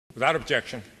Without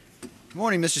objection. Good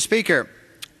morning, Mr. Speaker.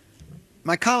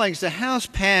 My colleagues, the House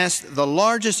passed the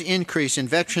largest increase in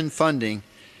veteran funding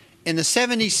in the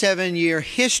 77-year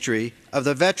history of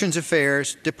the Veterans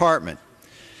Affairs Department.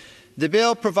 The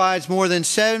bill provides more than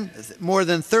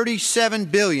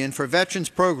 $37 billion for veterans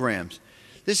programs.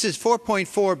 This is a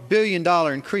 $4.4 billion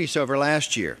increase over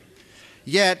last year.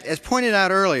 Yet, as pointed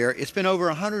out earlier, it's been over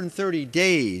 130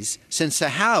 days since the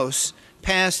House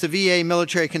passed the VA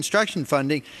military construction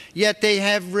funding, yet they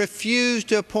have refused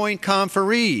to appoint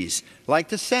conferees, like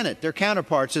the Senate, their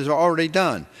counterparts, has already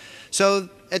done. So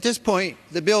at this point,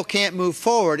 the bill can't move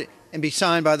forward and be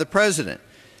signed by the President.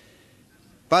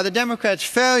 By the Democrats'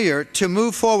 failure to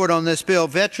move forward on this bill,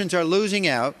 veterans are losing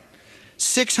out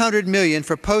 $600 million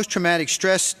for post-traumatic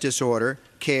stress disorder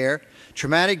care,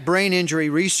 traumatic brain injury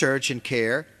research and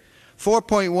care,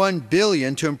 $4.1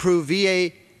 billion to improve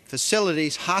VA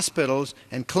facilities, hospitals,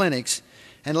 and clinics,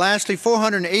 and lastly,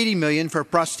 $480 million for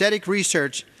prosthetic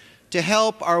research to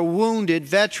help our wounded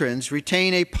veterans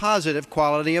retain a positive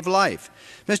quality of life.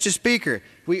 Mr. Speaker,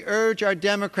 we urge our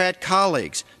Democrat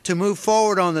colleagues to move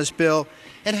forward on this bill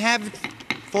and have it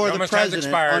for the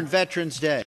President on Veterans Day.